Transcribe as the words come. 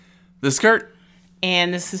This is Kurt.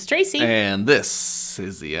 And this is Tracy. And this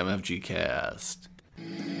is the MFG Cast.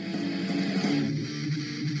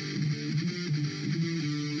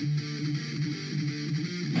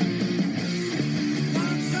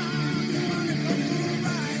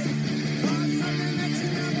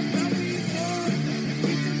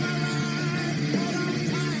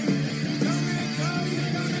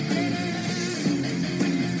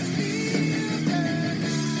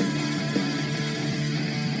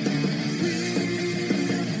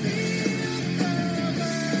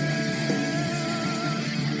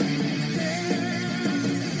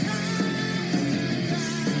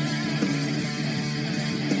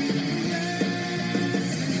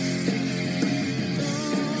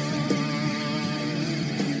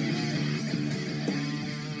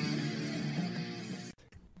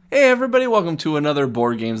 Hey everybody, welcome to another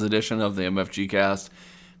Board Games edition of the MFG Cast.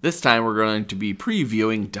 This time we're going to be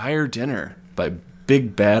previewing Dire Dinner by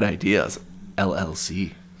Big Bad Ideas,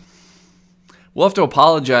 LLC. We'll have to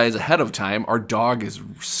apologize ahead of time. Our dog is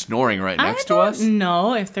snoring right next to us. I don't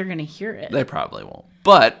know if they're going to hear it. They probably won't.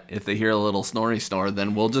 But if they hear a little snory snore,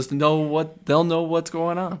 then we'll just they'll know what's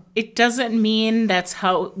going on. It doesn't mean that's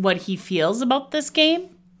what he feels about this game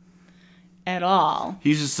at all.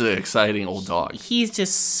 He's just an exciting old dog. He's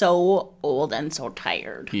just so old and so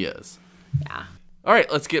tired. He is. Yeah. All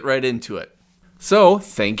right, let's get right into it. So,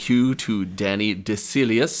 thank you to Danny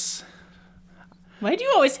DeCilius. Why do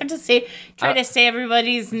you always have to try to say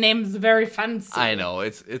everybody's names very fancy? I know,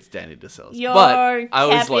 it's Danny DeCilius. You're but I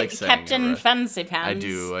always like saying Captain it, right? Fancy Pants.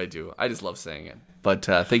 I do. I just love saying it. But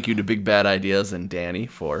thank you to Big Bad Ideas and Danny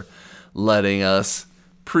for letting us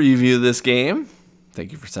preview this game.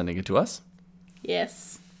 Thank you for sending it to us.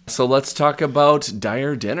 Yes. So let's talk about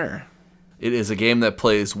Dire Dinner. It is a game that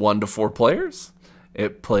plays 1 to 4 players.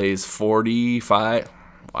 It plays 45.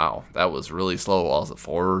 Wow, that was really slow. Was it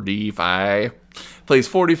 45? Plays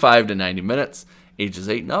 45 to 90 minutes. Ages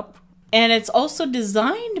 8 and up. And it's also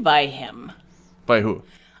designed by him. By who?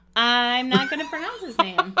 I'm not going to pronounce his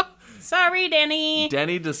name. Sorry, Danny.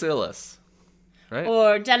 Danny DeCilius. Right?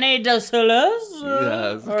 Or Danny DeCilius.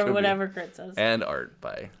 Yes, or whatever Kurt says. And art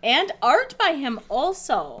by him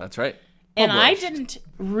also. That's right. And I didn't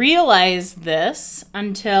realize this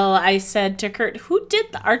until I said to Kurt, who did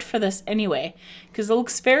the art for this anyway? Because it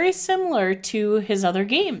looks very similar to his other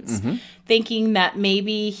games. Mm-hmm. Thinking that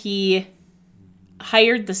maybe he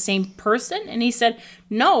hired the same person. And he said,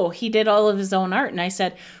 no, he did all of his own art. And I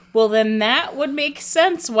said, well, then that would make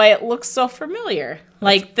sense why it looks so familiar.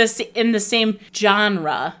 Like this in the same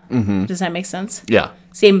genre. Mm-hmm. Does that make sense? Yeah.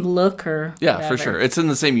 Same look or whatever. For sure. It's in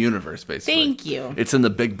the same universe, basically. Thank you. It's in the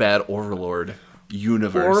Big Bad Overlord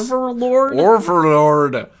universe.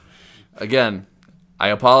 Overlord? Again, I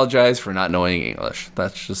apologize for not knowing English.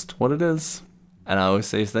 That's just what it is. And I always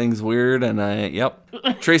say things weird, and yep.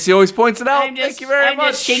 Tracy always points it out. Thank you very much.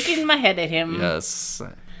 I'm just shaking my head at him. Yes,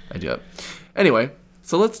 I do it. Anyway,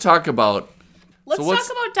 so let's talk about... Let's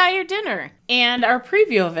talk about Dire Dinner and our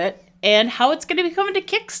preview of it and how it's going to be coming to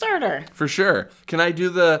Kickstarter. For sure. Can I do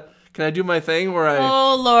my thing where I...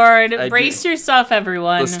 Oh, Lord. Brace yourself,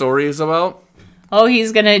 everyone. The story is about? Oh,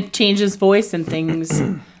 he's going to change his voice and things.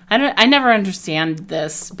 I never understand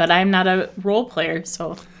this, but I'm not a role player,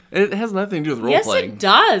 so... It has nothing to do with role playing. Yes, it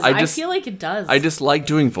does. I feel like it does. I just like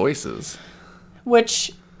doing voices.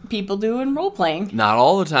 Which people do in role playing. Not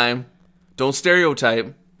all the time. Don't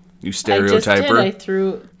stereotype. You stereotyper. I just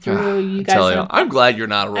did. I threw you guys. I'm glad you're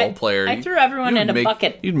not a role player. I threw everyone in a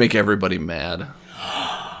bucket. You'd make everybody mad.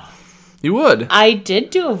 You would. I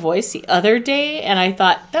did do a voice the other day, and I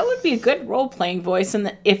thought that would be a good role-playing voice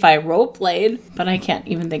if I role-played, but I can't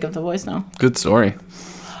even think of the voice now. Good story.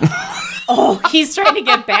 Oh, he's trying to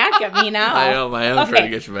get back at me now. I am trying to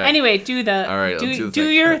get you back. Anyway, do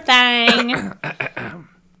your thing.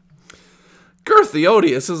 Girth the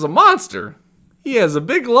Odious is a monster. He has a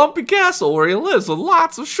big lumpy castle where he lives with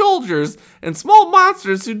lots of soldiers and small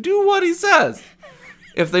monsters who do what he says.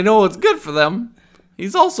 If they know what's good for them.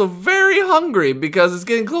 He's also very hungry because it's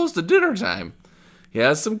getting close to dinner time. He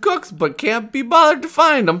has some cooks but can't be bothered to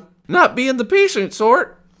find them. Not being the patient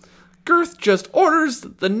sort, Girth just orders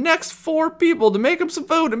the next 4 people to make him some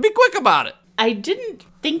food and be quick about it. I didn't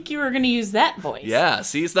think you were going to use that voice. Yeah,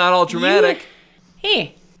 see, it's not all dramatic.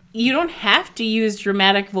 Hey, you don't have to use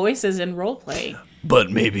dramatic voices in roleplay. But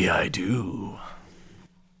maybe I do.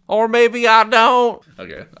 Or maybe I don't.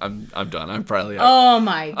 Okay, I'm done. I'm probably out. Oh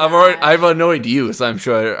my god. I've annoyed you, so I'm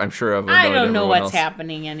sure I've annoyed everyone else. I don't know what's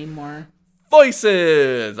happening anymore.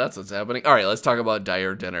 Voices! That's what's happening. All right, let's talk about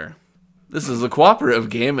Dire Dinner. This is a cooperative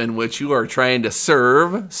game in which you are trying to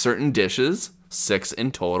serve certain dishes, 6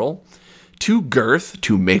 in total, to Girth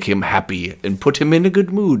to make him happy and put him in a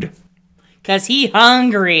good mood. Because he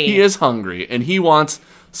hungry. He is hungry, and he wants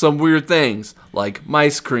some weird things like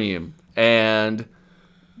mice cream and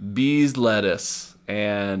bees lettuce.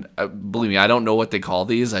 And believe me, I don't know what they call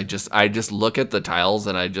these. I just look at the tiles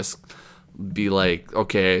and I just be like,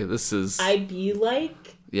 okay, this is... I'd be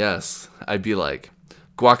like? Yes, I'd be like.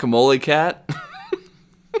 Guacamole cat.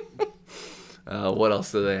 What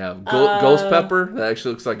else do they have? Ghost pepper. That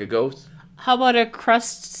actually looks like a ghost. How about a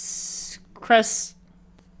croissant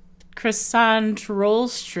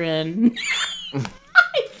rollstrin?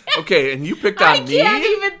 Okay, and you picked on me? I can't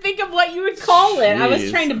even think of what you would call it. Jeez. I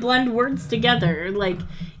was trying to blend words together. Like,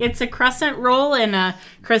 it's a crescent roll and a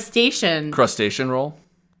crustacean. Crustacean roll?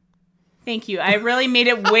 Thank you. I really made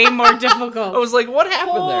it way more difficult. I was like, what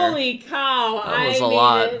happened there? Holy cow. That was a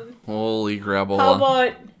lot. Holy crabola. How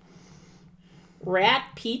about rat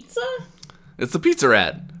pizza? It's the pizza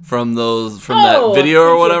rat from that video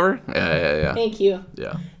or whatever. Yeah. Thank you.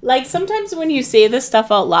 Yeah. Like, sometimes when you say this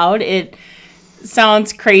stuff out loud, it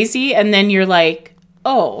sounds crazy, and then you're like,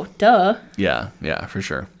 oh, duh. Yeah, for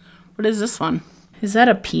sure. What is this one? Is that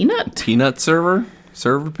a peanut? Peanut server?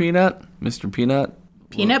 Server peanut? Mr. Peanut?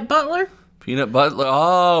 Peanut butler? Peanut butler.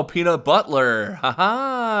 Oh, peanut butler.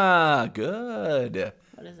 Haha. Good.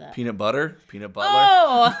 What is that? Peanut butter? Peanut butler?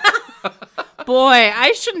 Oh! Boy,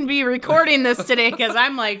 I shouldn't be recording this today because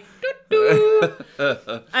I'm like, doo-doo.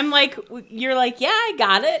 I'm like, you're like, yeah, I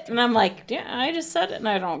got it. And I'm like, yeah, I just said it and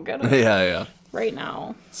I don't get it Yeah. right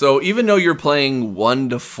now. So even though you're playing 1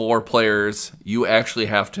 to 4 players, you actually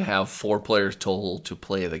have to have 4 players total to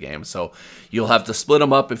play the game. So you'll have to split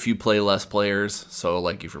them up if you play less players. So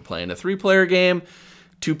like if you're playing a 3-player game,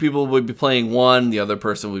 2 people would be playing 1, the other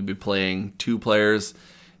person would be playing 2 players.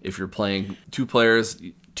 If you're playing 2 players,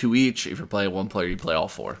 2 each. If you're playing 1 player, you play all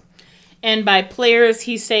 4. And by players,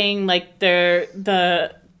 he's saying like they're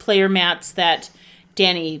the player mats that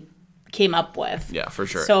Danny came up with. Yeah, for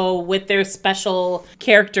sure. So with their special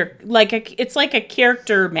character, it's like a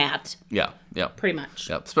character mat. Yeah. Pretty much.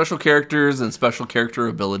 Yep. Special characters and special character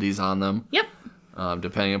abilities on them. Yep.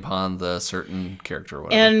 Depending upon the certain character or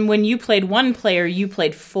whatever. And when you played 1 player, you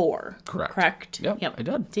played 4. Correct. Yep, I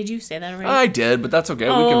did. Did you say that right? I did, but that's okay.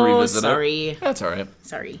 We can revisit it. That's all right.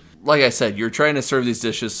 Sorry. Like I said, you're trying to serve these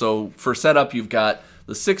dishes. So for setup, you've got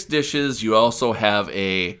the 6 dishes. You also have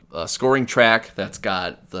a scoring track that's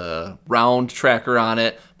got the round tracker on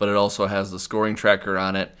it, but it also has the scoring tracker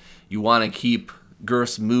on it. You want to keep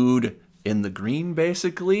Girth's mood in the green,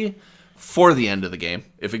 basically, for the end of the game.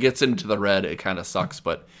 If it gets into the red, it kind of sucks,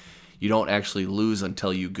 but you don't actually lose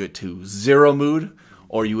until you get to 0 mood,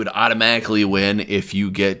 or you would automatically win if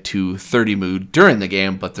you get to 30 mood during the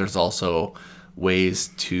game, but there's also ways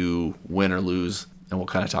to win or lose, and we'll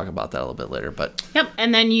kind of talk about that a little bit later. But Yep,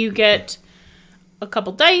 and then you get a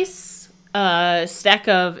couple dice, a stack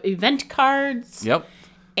of event cards. Yep.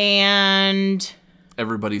 And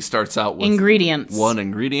everybody starts out with ingredients. 1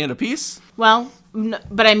 ingredient apiece. Well,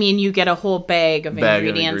 but I mean, you get a whole bag of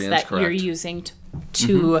ingredients that correct. you're using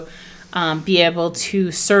to be able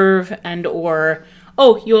to serve and or...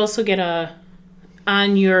 Oh, you also get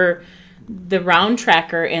on the round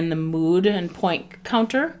tracker and the mood and point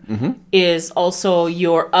counter is also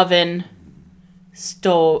your oven,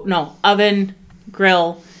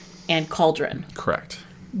 grill, and cauldron. Correct.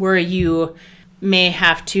 Where you may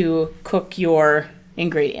have to cook your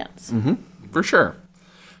ingredients. For sure.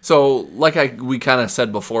 So, like we kind of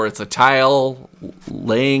said before, it's a tile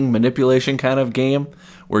laying manipulation kind of game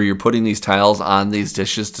where you're putting these tiles on these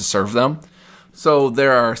dishes to serve them. So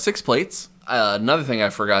there are 6 plates. Another thing I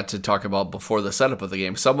forgot to talk about before the setup of the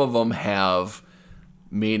game, some of them have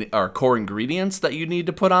core ingredients that you need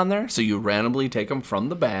to put on there. So you randomly take them from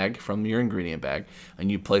the bag, from your ingredient bag,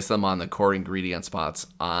 and you place them on the core ingredient spots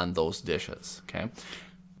on those dishes. Okay.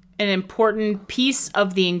 An important piece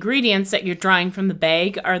of the ingredients that you're drawing from the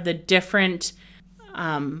bag are the different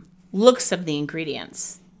looks of the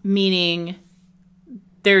ingredients, meaning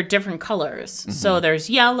they're different colors. So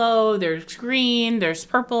there's yellow, there's green, there's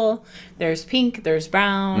purple, there's pink, there's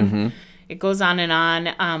brown. It goes on and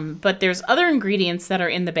on. But there's other ingredients that are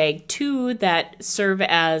in the bag too that serve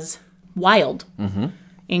as wild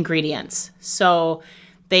ingredients. So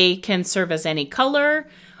they can serve as any color,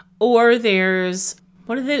 or there's...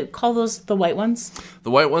 What do they call those, the white ones?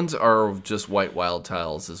 The white ones are just white wild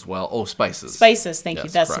tiles as well. Oh, spices. Spices, thank you.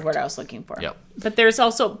 That's correct. the word I was looking for. Yep.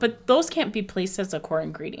 But those can't be placed as a core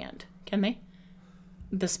ingredient, can they?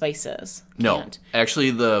 The spices can't. No.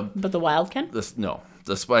 Actually, But the wild can?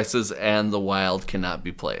 The spices and the wild cannot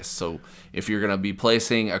be placed. So if you're going to be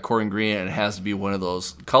placing a core ingredient, it has to be one of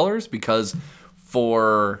those colors, because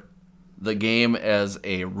for the game as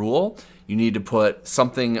a rule, you need to put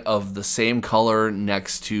something of the same color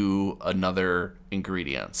next to another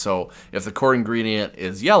ingredient. So if the core ingredient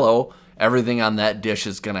is yellow, everything on that dish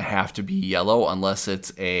is going to have to be yellow unless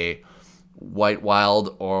it's a white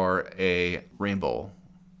wild or a rainbow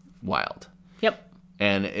wild. Yep.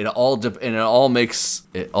 And it all makes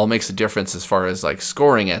a difference as far as like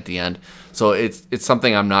scoring at the end. So it's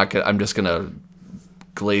something I'm just gonna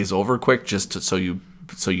glaze over quick so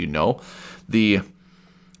you know. The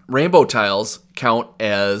rainbow tiles count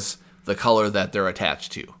as the color that they're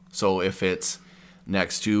attached to. So if it's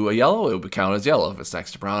next to a yellow, it would count as yellow. If it's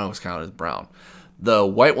next to brown, it would count as brown. The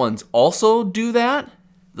white ones also do that,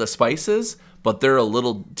 the spices, but they're a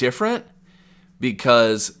little different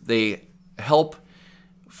because they help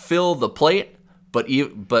fill the plate,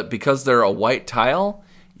 but because they're a white tile,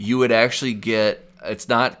 you would actually it's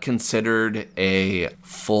not considered a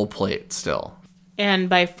full plate still. And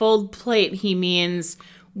by full plate, he means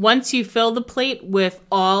once you fill the plate with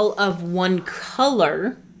all of one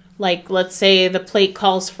color, like let's say the plate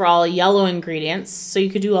calls for all yellow ingredients, so you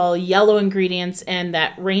could do all yellow ingredients and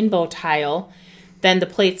that rainbow tile, then the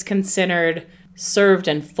plate's considered served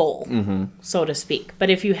and full, so to speak. But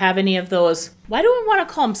if you have any of those, why do I want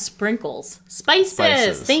to call them sprinkles?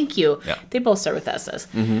 Spices. Thank you. Yeah. They both start with S's.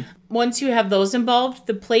 Once you have those involved,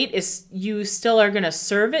 the plate you still are going to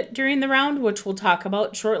serve it during the round, which we'll talk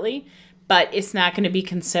about shortly, but it's not going to be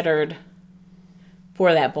considered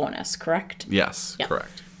for that bonus, correct? Yes, Yeah.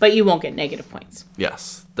 correct. But you won't get negative points.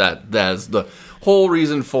 Yes, that is the whole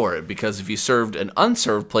reason for it, because if you served an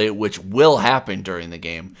unserved plate, which will happen during the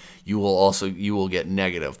game, you will get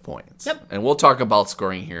negative points. Yep. And we'll talk about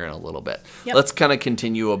scoring here in a little bit. Yep. Let's kind of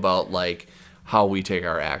continue about like how we take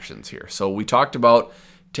our actions here. So we talked about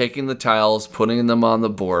taking the tiles, putting them on the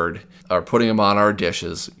board, or putting them on our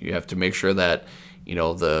dishes. You have to make sure that,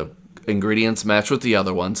 the ingredients match with the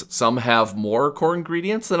other ones. Some have more core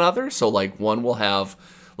ingredients than others. So like one will have,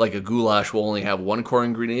 like a goulash will only have one core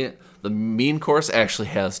ingredient. The main course actually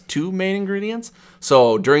has two main ingredients.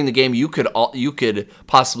 So during the game, you could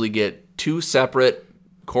possibly get two separate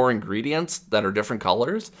core ingredients that are different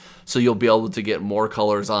colors. So you'll be able to get more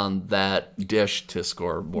colors on that dish to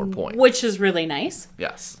score more points. Which is really nice.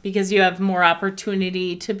 Yes. Because you have more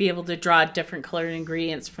opportunity to be able to draw different colored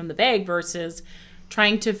ingredients from the bag versus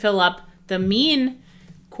trying to fill up the main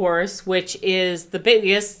course, which is the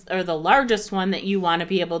biggest or the largest one that you want to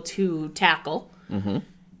be able to tackle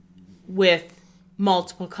with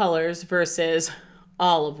multiple colors versus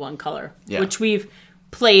all of one color, which we've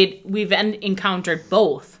encountered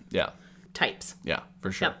both types. Yeah,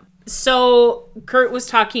 for sure. Yep. So Kurt was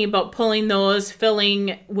talking about pulling those,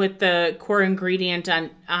 filling with the core ingredient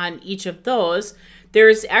on each of those.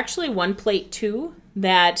 There's actually one plate too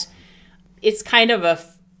that it's kind of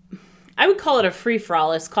I would call it a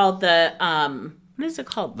free-for-all. It's called the, what is it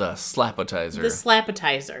called? The slapatizer. The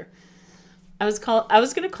slapatizer. I was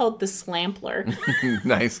going to call it the slampler.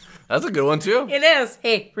 Nice. That's a good one too. It is.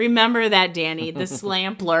 Hey, remember that, Danny, the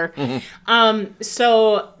slampler.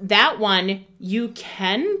 So that one, you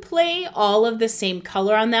can play all of the same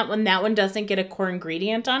color on that one. That one doesn't get a core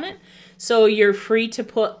ingredient on it. So you're free to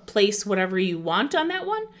place whatever you want on that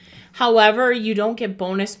one. However, you don't get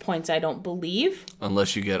bonus points, I don't believe.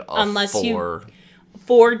 Unless you get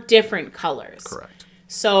four different colors. Correct.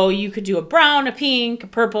 So you could do a brown, a pink, a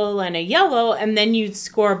purple, and a yellow, and then you'd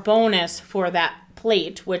score a bonus for that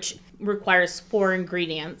plate, which requires 4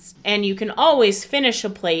 ingredients. And you can always finish a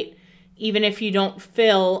plate even if you don't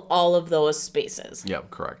fill all of those spaces.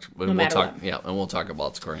 Yep, correct. No matter what. Yeah, and we'll talk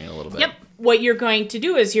about scoring in a little bit. Yep. What you're going to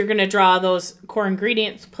do is you're going to draw those core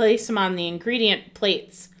ingredients, place them on the ingredient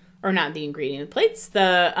plates. Or not the ingredient plates,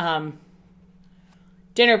 the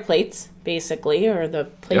dinner plates, basically, or the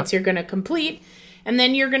plates you're going to complete. And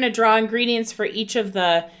then you're going to draw ingredients for each of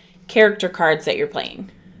the character cards that you're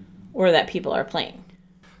playing, or that people are playing.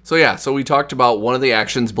 So we talked about one of the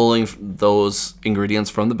actions, pulling those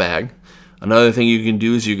ingredients from the bag. Another thing you can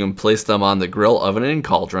do is you can place them on the grill, oven, and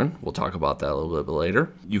cauldron. We'll talk about that a little bit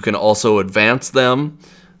later. You can also advance them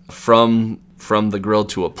from the grill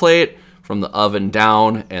to a plate, from the oven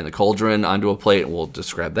down, and the cauldron onto a plate, and we'll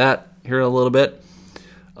describe that here in a little bit.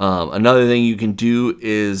 Another thing you can do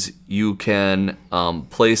is you can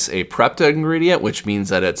place a prepped ingredient, which means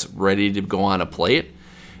that it's ready to go on a plate,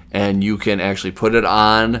 and you can actually put it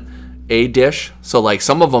on a dish. So like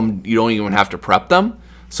some of them, you don't even have to prep them.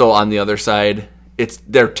 So on the other side,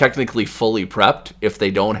 they're technically fully prepped if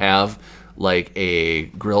they don't have like a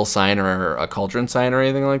grill sign or a cauldron sign or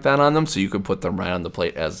anything like that on them. So you can put them right on the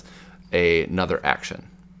plate as another action.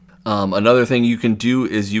 Another thing you can do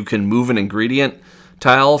is you can move an ingredient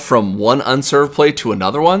tile from one unserved plate to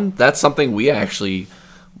another one, that's something we actually,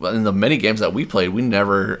 in the many games that we played, we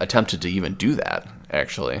never attempted to even do that,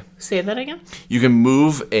 actually. Say that again? You can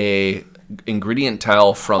move a ingredient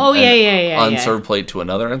tile from unserved plate to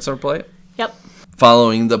another unserved plate. Yep.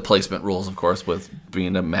 Following the placement rules, of course, with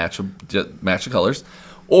being a match of colors.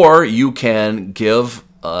 Or you can give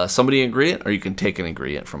somebody an ingredient, or you can take an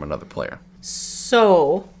ingredient from another player.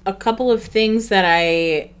 So, a couple questions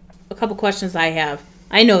I have.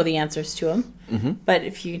 I know the answers to them, but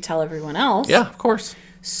if you tell everyone else. Yeah, of course.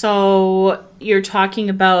 So, you're talking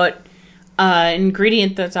about an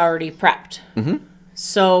ingredient that's already prepped. Mm-hmm.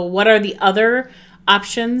 So, what are the other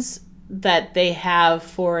options that they have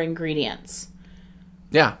for ingredients?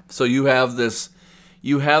 Yeah, so you have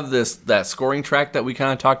that scoring track that we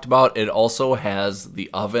kind of talked about. It also has the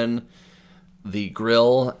oven, the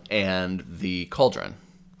grill, and the cauldron.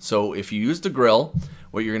 So if you use the grill,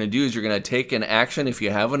 what you're going to do is you're going to take an action. If you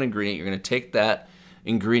have an ingredient, you're going to take that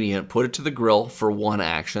ingredient, put it to the grill for one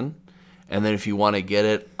action. And then if you want to get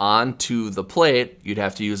it onto the plate, you'd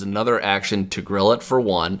have to use another action to grill it for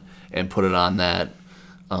one and put it on that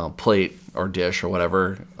plate or dish or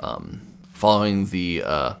whatever, following the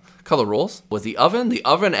color rules. With the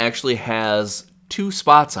oven actually has 2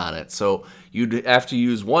 spots on it. So you'd have to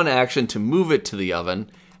use one action to move it to the oven,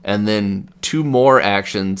 and then 2 more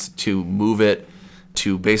actions to move it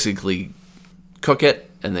to basically cook it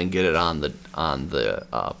and then get it on the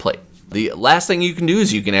plate. The last thing you can do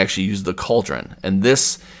is you can actually use the cauldron, and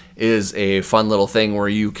this is a fun little thing where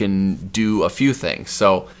you can do a few things.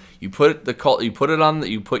 So you put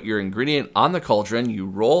your ingredient on the cauldron, you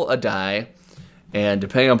roll a die, and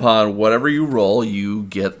depending upon whatever you roll, you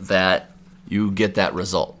get that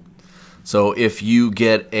result. So if you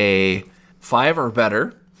get a 5 or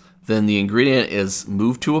better, then the ingredient is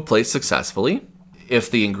moved to a plate successfully.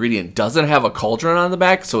 If the ingredient doesn't have a cauldron on the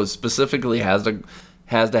back, so it specifically has to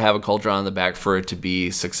have a cauldron on the back for it to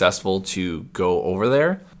be successful to go over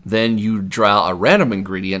there, then you draw a random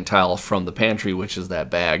ingredient tile from the pantry, which is that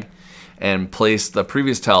bag, and place the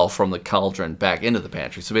previous tile from the cauldron back into the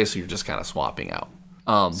pantry. So basically, you're just kind of swapping out.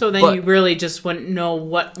 So then you really just wouldn't know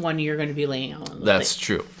what one you're going to be laying on. That's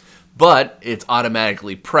true. But it's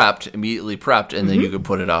automatically immediately prepped, and then you can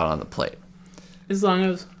put it out on the plate. As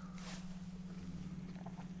long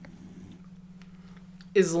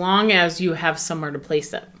as you have somewhere to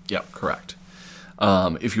place it. Yep, correct.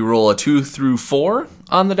 If you roll a 2 through 4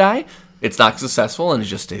 on the die, it's not successful, and it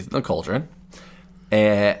just stays in the cauldron.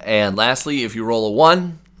 And lastly, if you roll a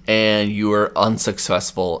 1 and you are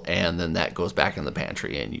unsuccessful, and then that goes back in the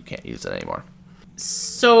pantry and you can't use it anymore.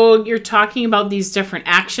 So you're talking about these different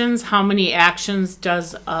actions. How many actions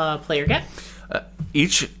does a player get?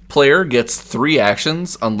 Each player gets 3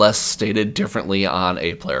 actions unless stated differently on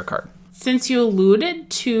a player card. Since you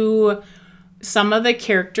alluded to some of the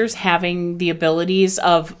characters having the abilities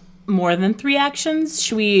of more than 3 actions,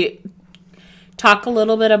 should we talk a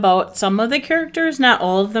little bit about some of the characters? Not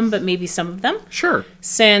all of them, but maybe some of them. Sure.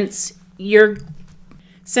 Since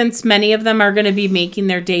many of them are going to be making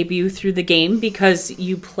their debut through the game, because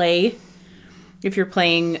if you're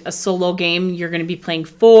playing a solo game, you're going to be playing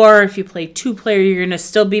 4. If you play 2-player, you're going to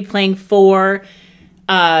still be playing 4.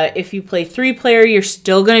 If you play 3-player, you're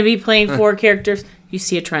still going to be playing 4 characters. You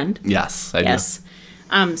see a trend? Yes, I do.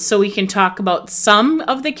 So we can talk about some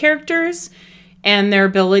of the characters and their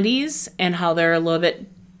abilities and how they're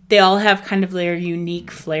they all have kind of their unique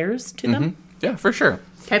flares to them. Yeah, for sure.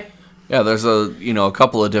 Okay. Yeah, there's a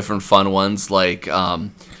couple of different fun ones, like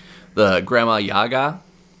the Grandma Yaga.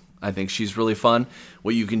 I think she's really fun.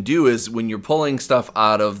 What you can do is when you're pulling stuff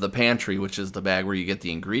out of the pantry, which is the bag where you get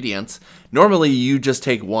the ingredients, normally you just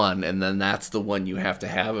take one, and then that's the one you have to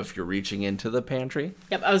have if you're reaching into the pantry.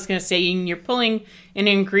 Yep, I was going to say you're pulling an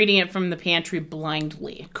ingredient from the pantry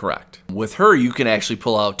blindly. Correct. With her, you can actually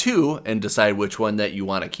pull out 2 and decide which one that you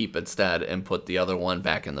want to keep instead and put the other one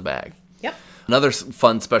back in the bag. Yep. Another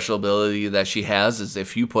fun special ability that she has is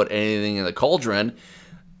if you put anything in the cauldron,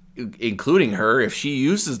 including her, if she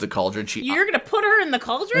uses the cauldron, You're going to put her in the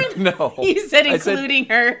cauldron? No. You said including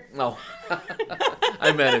her. No.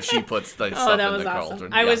 I meant if she puts the stuff in the awesome.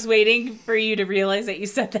 cauldron. I was waiting for you to realize that you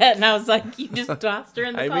said that, and I was like, you just tossed her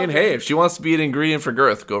in the cauldron. I mean, hey, if she wants to be an ingredient for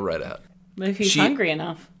Girth, go right ahead. But if he's hungry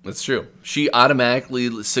enough. That's true. She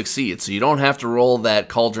automatically succeeds, so you don't have to roll that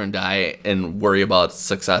cauldron die and worry about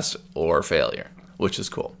success or failure, which is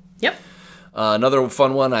cool. Yep. Another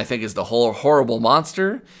fun one, I think, is the whole horrible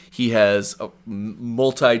monster. He has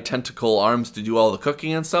multi-tentacle arms to do all the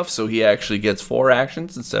cooking and stuff, so he actually gets 4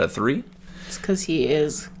 actions instead of 3. It's because he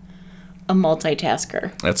is a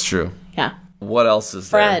multitasker. That's true. Yeah. What else is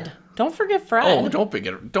Fred. there? Don't forget Fred. Oh, don't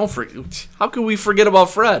forget. How can we forget about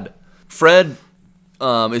Fred? Fred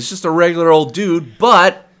is just a regular old dude,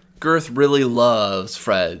 but Girth really loves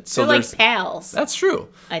Fred. So they're like pals. That's true.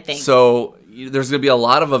 I think. So there's going to be a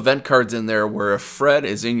lot of event cards in there where if Fred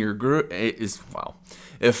is in your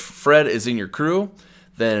if Fred is in your crew,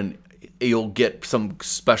 then you'll get some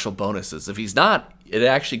special bonuses. If he's not, it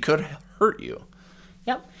actually could hurt you.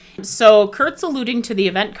 Yep. So Kurt's alluding to the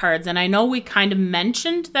event cards, and I know we kind of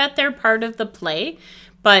mentioned that they're part of the play,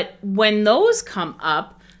 but when those come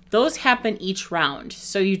up, those happen each round.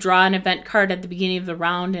 So you draw an event card at the beginning of the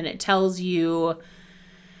round, and it tells you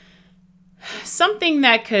something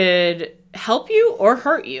that could help you or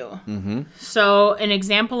hurt you. Mm-hmm. So an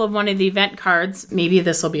example of one of the event cards, maybe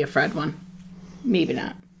this will be a Fred one. Maybe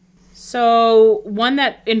not. So one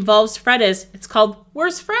that involves Fred it's called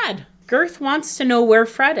Where's Fred? Girth wants to know where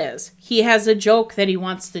Fred is. He has a joke that he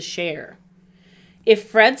wants to share. If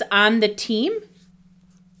Fred's on the team,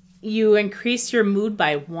 you increase your mood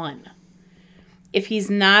by 1. If he's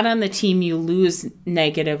not on the team, you lose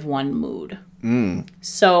 -1 mood.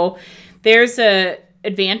 So there's a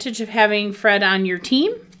advantage of having Fred on your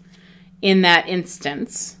team in that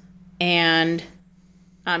instance. And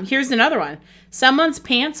here's another one. Someone's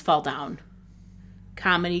pants fall down.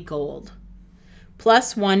 Comedy gold.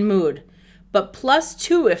 +1 mood, but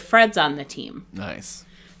 +2 if Fred's on the team. Nice.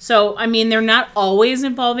 So, I mean, they're not always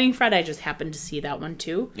involving Fred. I just happened to see that one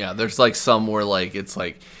too. Yeah, there's like some where like it's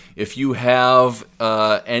like if you have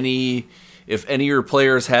if any of your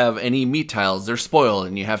players have any meat tiles, they're spoiled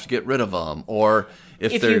and you have to get rid of them. Or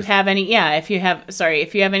if you have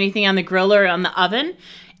anything on the grill or on the oven,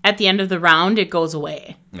 at the end of the round, it goes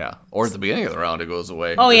away. Yeah, or at the beginning of the round, it goes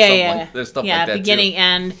away. Oh, there's there's stuff like that beginning, too.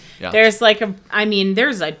 end. Yeah. There's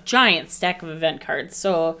there's a giant stack of event cards.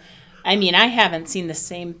 So, I mean, I haven't seen the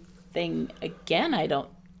same thing again, I don't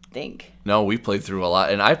think. No, we played through a lot,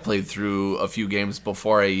 and I played through a few games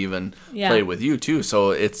before I even played with you too. So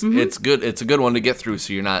it's good. It's a good one to get through,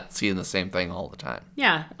 so you're not seeing the same thing all the time.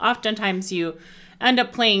 Yeah, oftentimes you end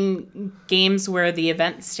up playing games where the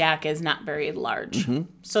event stack is not very large.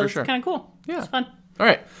 So it's kind of cool. Yeah. It's fun. All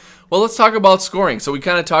right. Well, let's talk about scoring. So we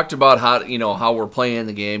kind of talked about how we're playing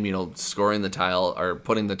the game, scoring the tile or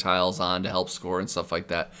putting the tiles on to help score and stuff like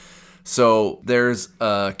that. So there's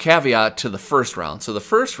a caveat to the first round. So the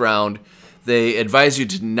first round, they advise you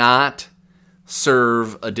to not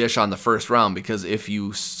serve a dish on the first round because if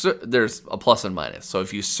you there's a plus and minus. So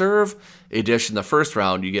if you serve a dish in the first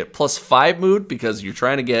round, you get +5 mood because you're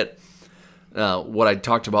trying to get what I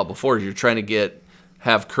talked about before. You're trying to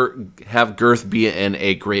have Girth be in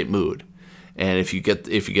a great mood, and if you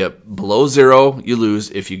get below 0, you lose.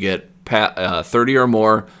 If you get 30 or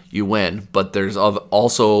more, you win. But there's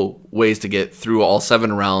also ways to get through all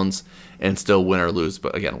 7 rounds and still win or lose.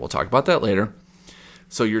 But again, we'll talk about that later.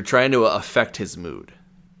 So you're trying to affect his mood.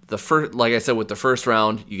 Like I said, with the first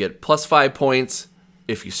round, you get +5 points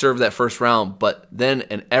if you serve that first round. But then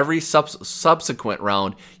in every subsequent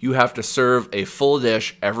round, you have to serve a full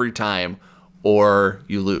dish every time, or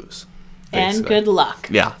you lose. Basically. And good luck.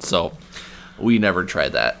 Yeah. So we never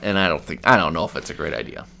tried that, and I don't know if it's a great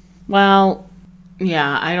idea. Well,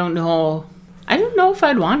 yeah, I don't know. I don't know if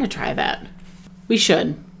I'd want to try that. We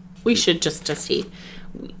should just to see.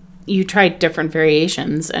 You tried different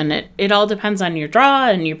variations, and it all depends on your draw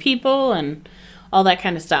and your people and all that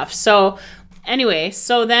kind of stuff. So anyway,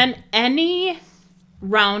 so then any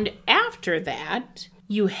round after that,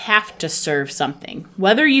 you have to serve something,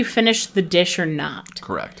 whether you finish the dish or not.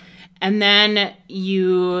 Correct. And then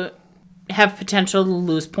you have potential to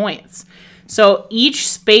lose points. So each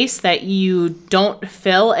space that you don't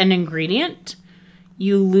fill an ingredient,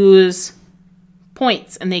 you lose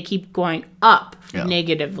points, and they keep going up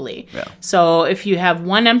negatively. Yeah. So if you have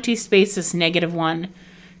 1 empty space, it's -1.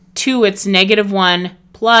 2, it's -1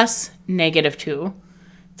 plus -2.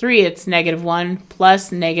 3, it's -1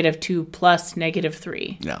 plus -2 plus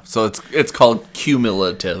 -3. Yeah. So it's called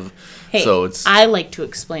cumulative. Hey, so I like to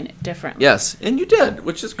explain it differently. Yes, and you did,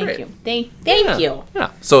 which is great. Thank you. Thank you. Yeah.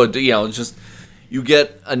 So it's just you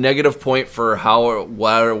get a negative point for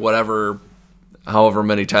however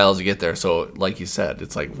many tiles you get there. So like you said,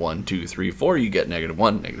 it's like 1, 2, 3, 4. You get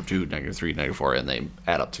 -1, -2, -3, -4, and they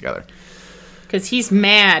add up together. Because he's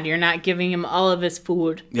mad you're not giving him all of his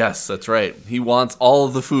food. Yes, that's right. He wants all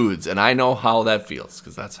of the foods, and I know how that feels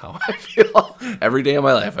because that's how I feel every day of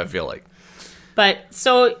my life. I feel like. But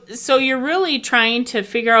so you're really trying to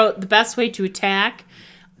figure out the best way to attack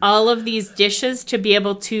all of these dishes to be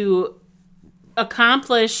able to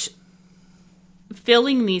accomplish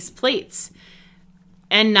filling these plates.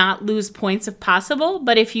 and not lose points if possible.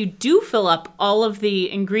 But if you do fill up all of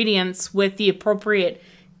the ingredients with the appropriate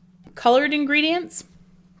colored ingredients,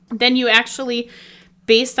 then you actually,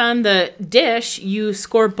 based on the dish, you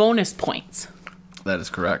score bonus points. That is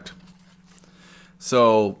correct.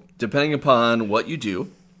 So, depending upon what you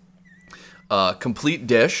do, a complete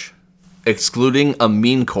dish, excluding a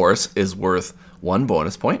mean course, is worth 1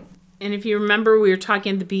 bonus point. And if you remember, we were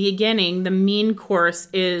talking at the beginning, the mean course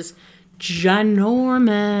is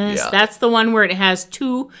ginormous. Yeah. That's the one where it has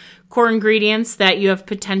 2 core ingredients that you have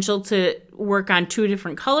potential to work on 2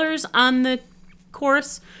 different colors on the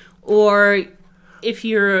course. Or if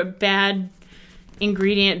you're a bad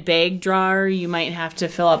ingredient bag drawer, you might have to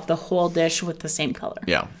fill up the whole dish with the same color.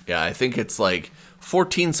 Yeah, I think it's like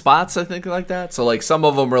 14 spots, I think, like that. So, like, some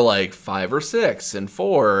of them are like 5 or 6 and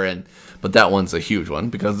 4, but that one's a huge one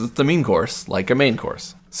because it's the mean course, like a main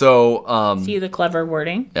course. So, See the clever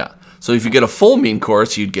wording? yeah. So if you get a full mean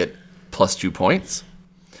course, you'd get plus 2 points.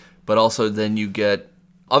 But also then you get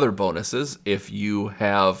other bonuses. If you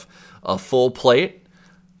have a full plate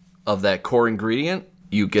of that core ingredient,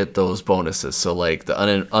 you get those bonuses. So like the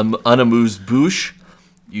unamuse-bouche,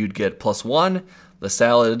 you'd get plus 1. The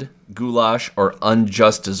salad, goulash, or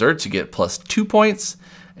unjust desserts, you get plus 2 points.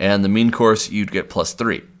 And the mean course, you'd get plus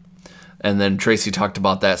 3. And then Tracy talked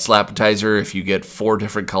about that slapatizer. If you get 4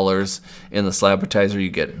 different colors in the slapatizer,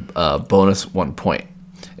 you get bonus 1 point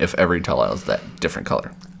if every tile is that different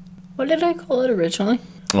color. What did I call it originally?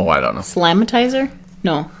 Oh, I don't know. Slamatizer?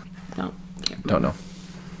 No. Don't know.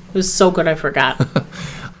 It was so good I forgot.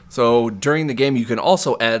 So during the game, you can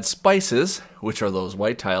also add spices, which are those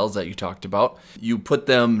white tiles that you talked about. You put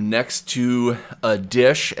them next to a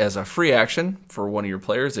dish as a free action for one of your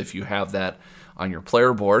players if you have that on your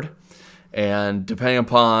player board. And depending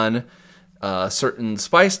upon certain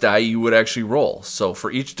spice die, you would actually roll. So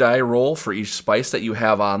for each die roll, for each spice that you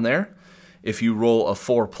have on there, if you roll a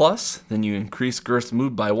 4+, then you increase Girth's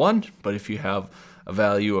mood by 1. But if you have a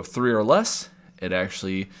value of 3 or less, it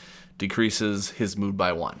actually decreases his mood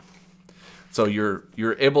by 1. So you're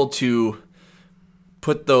able to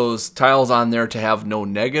put those tiles on there to have no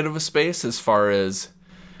negative space as far as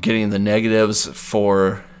getting the negatives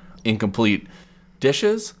for incomplete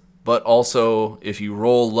dishes. But also, if you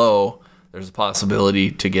roll low, there's a possibility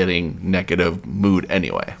to getting negative mood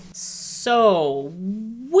anyway. So,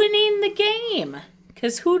 winning the game.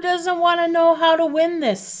 Because who doesn't want to know how to win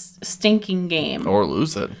this stinking game? Or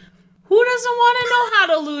lose it. Who doesn't want to know how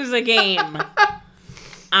to lose a game?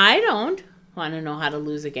 I don't want to know how to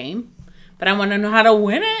lose a game. But I want to know how to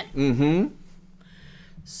win it. Mm-hmm.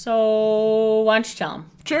 So, why don't you tell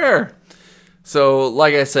them? Sure. So,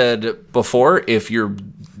 like I said before, if you're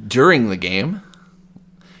during the game,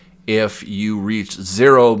 if you reach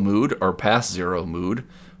 0 mood or past 0 mood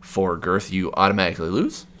for Girth, you automatically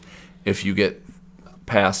lose. If you get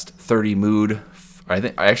past 30 mood, I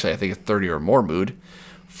think it's 30 or more mood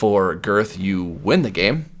for Girth, you win the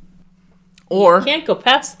game. Or You can't go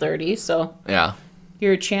past 30, so yeah,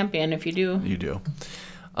 you're a champion if you do. you do.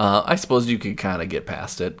 I suppose you could kind of get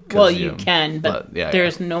past it. 'Cause, Well, you can, but yeah,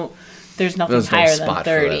 there's nothing There's no higher than spot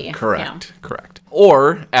 30. for that. Correct.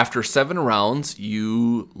 Or after 7 rounds,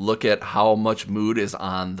 you look at how much mood is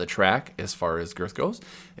on the track as far as Girth goes.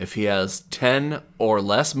 If he has 10 or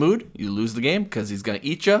less mood, you lose the game because he's going to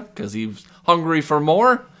eat you because he's hungry for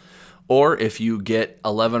more. Or if you get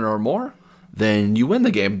 11 or more, then you win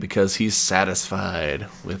the game because he's satisfied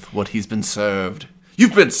with what he's been served.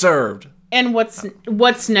 You've been served. And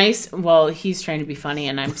what's nice? Well, he's trying to be funny,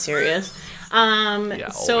 and I'm serious. So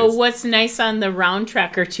always. what's nice on the round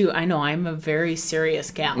tracker too? I know I'm a very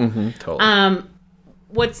serious gal. Totally.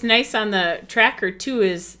 What's nice on the tracker too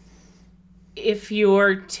is if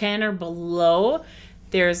you're 10 or below,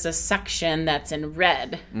 there's a section that's in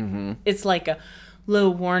red. Mm-hmm. It's like a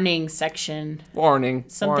little warning section. Warning.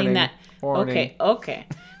 Something warning. Okay,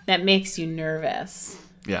 that makes you nervous.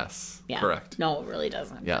 Yes. Yeah. Correct. No, it really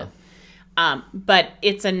doesn't. Yeah. But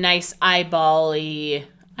it's a nice eyeball-y?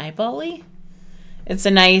 It's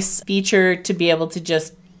a nice feature to be able to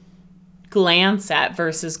just glance at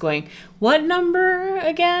versus going, what number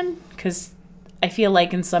again? Because I feel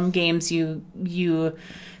like in some games you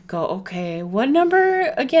go, okay, what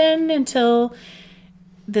number again until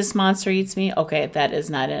this monster eats me? Okay, that is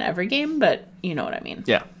not in every game, but you know what I mean.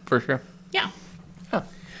 Yeah, for sure. Yeah. Huh.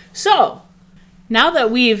 So, now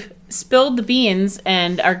that we've spilled the beans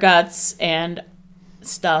and our guts and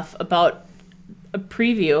stuff about a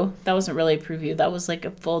preview, that wasn't really a preview, that was like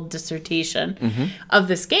a full dissertation of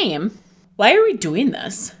this game, why are we doing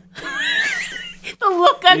this? The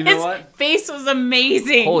look on his face was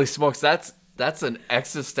amazing. Holy smokes, that's That's an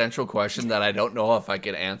existential question that I don't know if I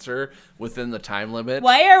can answer within the time limit.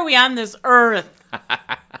 Why are we on this earth?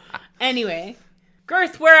 Anyway,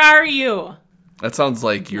 Girth, where are you? That sounds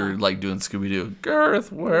like you're like doing Scooby-Doo.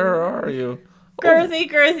 Girth, where are you?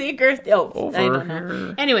 Girthy. Oh, Over I don't know.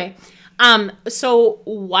 here. Anyway, so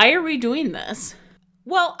why are we doing this?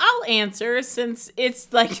 Well, I'll answer since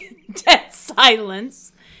it's like dead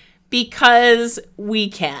silence. Because we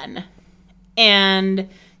can. And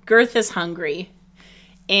Girth is hungry.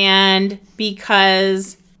 And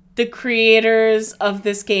because the creators of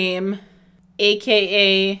this game,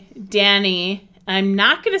 aka Danny, I'm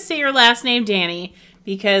not going to say your last name, Danny,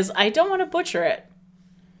 because I don't want to butcher it.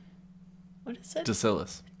 What is it?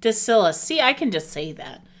 Dacilus. See, I can just say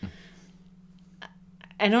that.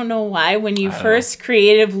 I don't know why. When you first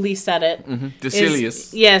creatively said it,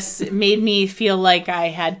 Dacilius. Yes, it made me feel like I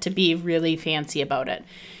had to be really fancy about it.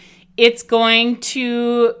 It's going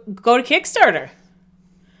to go to Kickstarter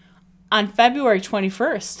on February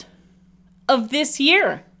 21st of this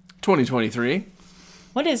year. 2023.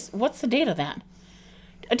 What's the date of that?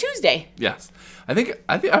 A Tuesday. Yes.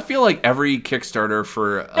 I feel like every Kickstarter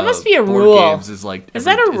for that must be a board rule. games is like is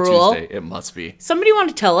that a rule? Tuesday. It must be. Somebody want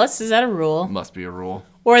to tell us? Is that a rule? Must be a rule.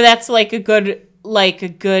 Or that's like a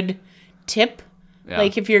good tip. Yeah.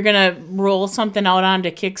 Like if you're gonna roll something out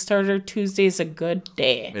onto Kickstarter, Tuesday's a good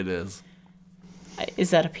day. It is.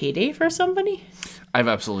 Is that a payday for somebody? I have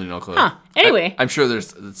absolutely no clue. Huh. Anyway. I'm sure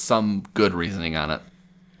there's some good reasoning on it.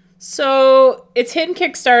 So it's hitting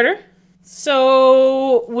Kickstarter.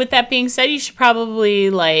 So with that being said, you should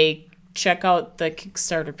probably check out the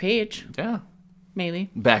Kickstarter page. Yeah.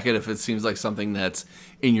 Maybe. Back it if it seems like something that's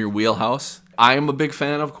in your wheelhouse. I am a big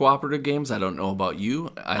fan of cooperative games. I don't know about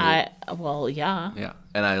you. Well, yeah. Yeah.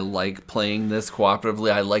 And I like playing this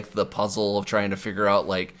cooperatively. I like the puzzle of trying to figure out,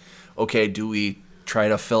 okay, do we try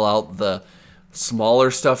to fill out the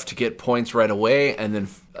smaller stuff to get points right away and then...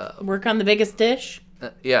 work on the biggest dish?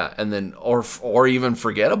 Yeah, and then... Or even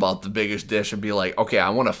forget about the biggest dish and be like, okay, I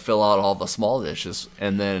want to fill out all the small dishes.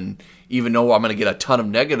 And then even though I'm going to get a ton of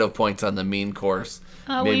negative points on the main course,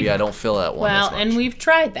 maybe I don't fill that one as much. Well, and we've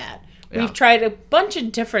tried that. Yeah. We've tried a bunch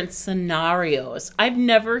of different scenarios. I've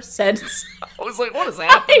never said... I was like, what is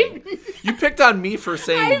happening? You picked on me for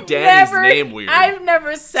saying Danny's name weird. I've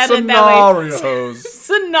never said it that way.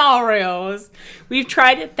 Scenarios. We've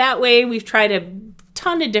tried it that way. We've tried a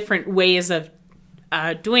ton of different ways of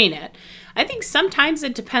doing it. I think sometimes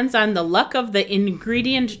it depends on the luck of the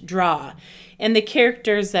ingredient draw and the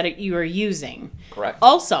characters that you are using. Correct.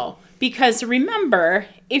 Also, because remember,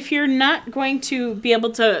 if you're not going to be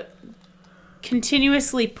able to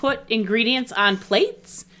continuously put ingredients on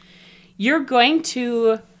plates, you're going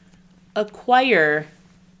to acquire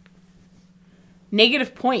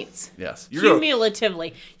negative points. Yes.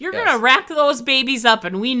 Cumulatively. You're going to rack those babies up,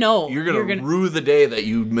 and we know. You're going to rue the day that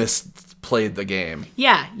you misplayed the game.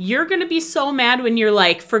 Yeah. You're going to be so mad when you're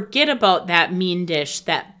like, forget about that mean dish,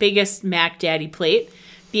 that biggest Mac Daddy plate,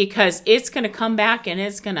 because it's going to come back and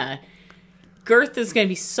it's going to... Girth is going to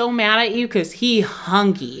be so mad at you because he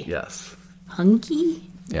hungry. Yes. Hungry?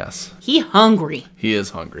 Yes. He hungry. He is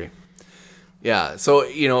hungry. Yeah. So,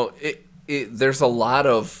 there's a lot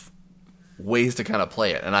of ways to kind of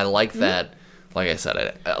play it. And I like that. Like I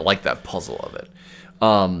said, I like that puzzle of it.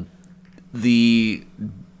 The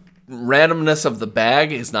randomness of the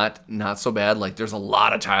bag is not so bad. Like there's a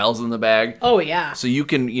lot of tiles in the bag. Oh, yeah. So you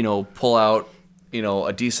can, pull out,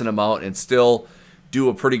 a decent amount and still do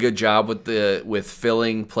a pretty good job with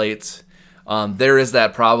filling plates. There is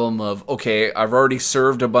that problem of, okay, I've already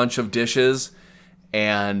served a bunch of dishes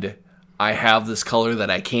and I have this color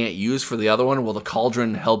that I can't use for the other one. Well, the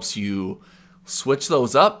cauldron helps you switch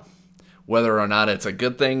those up, whether or not it's a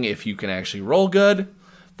good thing. If you can actually roll good,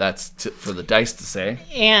 that's for the dice to say.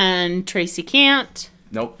 And Tracy can't.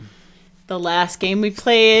 Nope. The last game we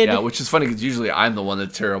played. Yeah, which is funny because usually I'm the one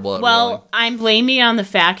that's terrible at rolling. Well, I'm blaming on the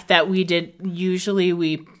fact that usually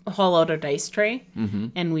we haul out a dice tray,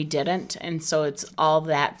 and we didn't, and so it's all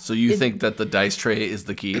that. So you think that the dice tray is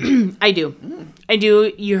the key? I do. I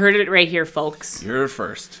do. You heard it right here, folks. You're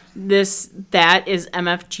first. That is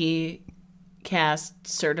MFG cast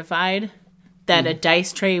certified, that a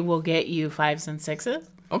dice tray will get you 5s and 6s.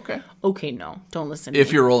 Okay. Okay, no. Don't listen to If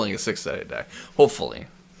me. you're rolling a 6-sided die. Hopefully.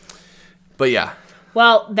 But yeah.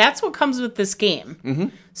 Well, that's what comes with this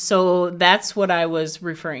game. So that's what I was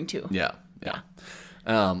referring to. Yeah.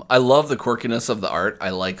 I love the quirkiness of the art. I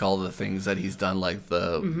like all the things that he's done, like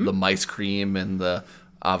the mice cream and the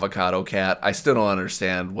avocado cat. I still don't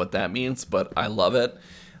understand what that means, but I love it.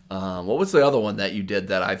 What was the other one that you did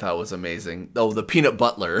that I thought was amazing? Oh, the peanut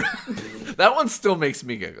butler. That one still makes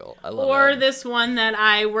me giggle. I love Or that. this one that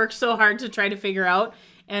I worked so hard to try to figure out,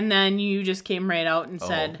 and then you just came right out and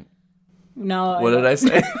said, no. What did I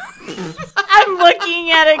say? I'm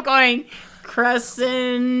looking at it going,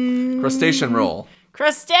 Crustacean roll.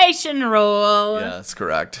 Crustacean roll. Yes,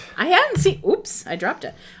 correct. I hadn't seen, oops, I dropped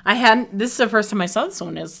it. This is the first time I saw this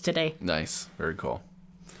one is today. Nice. Very cool.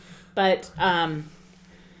 But,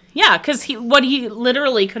 yeah, because what he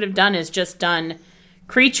literally could have done is just done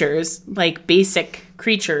creatures, like basic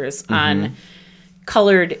creatures on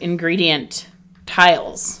colored ingredient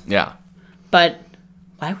tiles. Yeah. But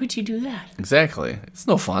why would you do that? Exactly. It's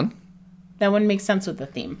no fun. That wouldn't make sense with the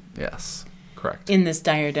theme Yes. Correct. in this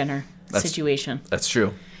dire dinner situation. That's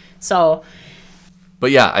true. So,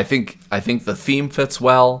 But yeah, I think the theme fits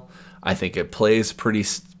well. I think it plays pretty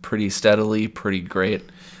steadily, pretty great.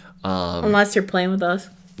 unless you're playing with us.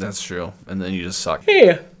 That's true. And then you just suck.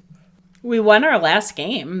 Hey, we won our last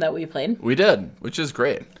game that we played. We did, which is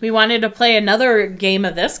great. We wanted to play another game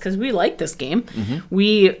of this because we like this game.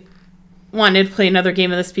 We wanted to play another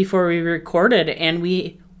game of this before we recorded, and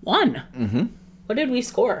we won. What did we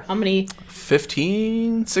score? How many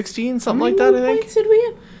 15, 16, something like that, I think. points did we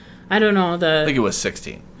have? I don't know. I think it was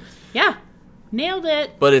 16. Yeah, nailed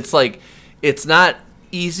it. But it's like, it's not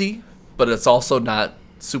easy, but it's also not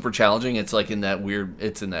super challenging. It's like in that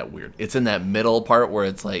middle part where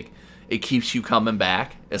it's like, it keeps you coming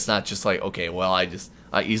back. It's not just like, okay, well, I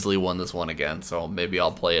easily won this one again, so maybe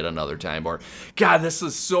I'll play it another time. Or, God, this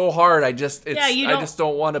is so hard. I just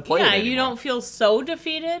don't want to play it anymore. You don't feel so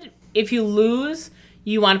defeated. If you lose,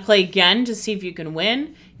 you want to play again to see if you can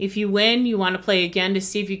win. If you win, you want to play again to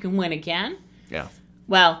see if you can win again. Yeah.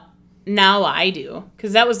 Well, now I do,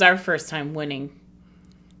 because that was our first time winning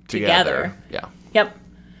together. Yeah. Yep.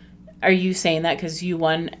 Are you saying that because you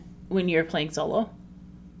won when you were playing solo?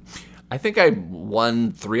 I think I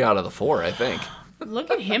won 3 out of the 4, I think. Look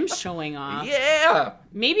at him showing off. Yeah.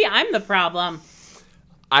 Maybe I'm the problem.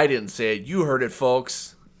 I didn't say it. You heard it,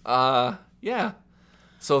 folks. Yeah.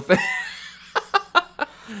 So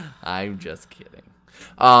I'm just kidding.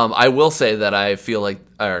 I will say that I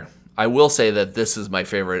will say that this is my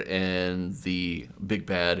favorite in the Big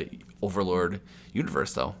Bad Overlord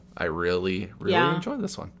universe, though. I really enjoy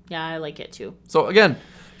this one. Yeah, I like it too. So again,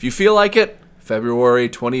 if you feel like it, February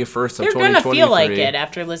 21st of 2023. They're going to feel like it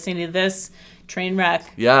after listening to this train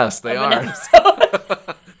wreck. Yes, they are.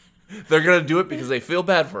 They're going to do it because they feel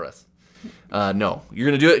bad for us. No, you're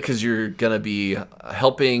going to do it because you're going to be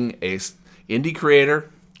helping a indie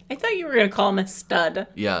creator. I thought you were going to call him a stud.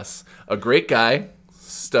 Yes, a great guy,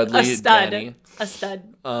 Studley A stud. Danny. A stud.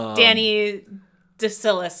 Danny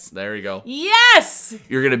DeCillis. There you go. Yes!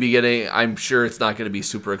 You're going to be getting, I'm sure it's not going to be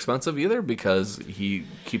super expensive either because he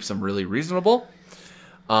keeps them really reasonable.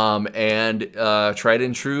 And tried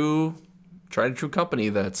and true company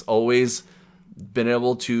that's always been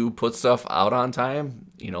able to put stuff out on time,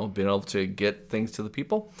 been able to get things to the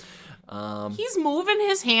people. He's moving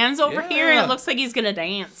his hands over here and it looks like he's going to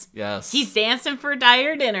dance. Yes. He's dancing for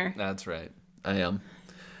dire dinner. That's right. I am.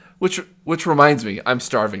 Which reminds me, I'm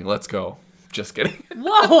starving. Let's go. Just kidding.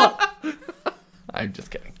 Whoa! I'm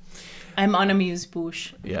just kidding. I'm unamused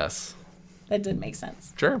bouche. Yes. That did make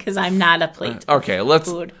sense. Sure. Because I'm not a plate Okay, of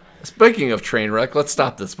food. Speaking of train wreck, let's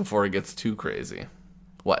stop this before it gets too crazy.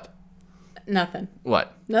 What? Nothing.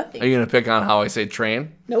 What? Nothing. Are you going to pick on how I say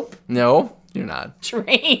train? Nope. No, you're not.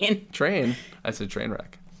 Train. Train. I said train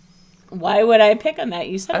wreck. Why would I pick on that?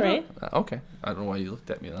 You said right. Okay. I don't know why you looked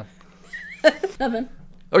at me then. Nothing.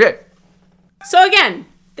 Okay. So again,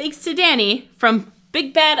 thanks to Danny from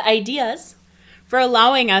Big Bad Ideas for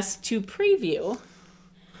allowing us to preview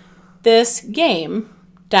this game,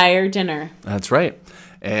 Dire Dinner. That's right.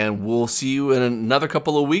 And we'll see you in another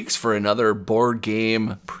couple of weeks for another board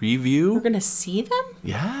game preview. We're going to see them?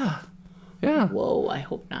 Yeah. Yeah. Whoa, I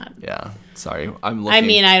hope not. Yeah. Sorry. I'm looking. I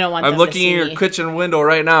mean, I don't want them I'm to looking see in your me. kitchen window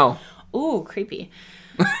right now. Ooh, creepy.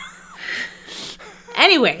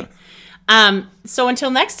 Anyway, so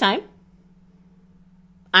until next time,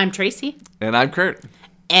 I'm Tracy. And I'm Kurt.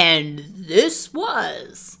 And this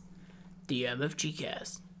was the MFG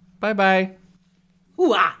Cast. Bye-bye.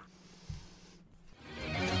 Ooh-ah.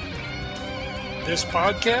 This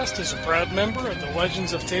podcast is a proud member of the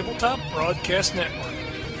Legends of Tabletop Broadcast Network.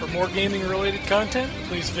 For more gaming-related content,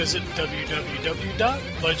 please visit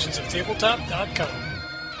www.legendsoftabletop.com.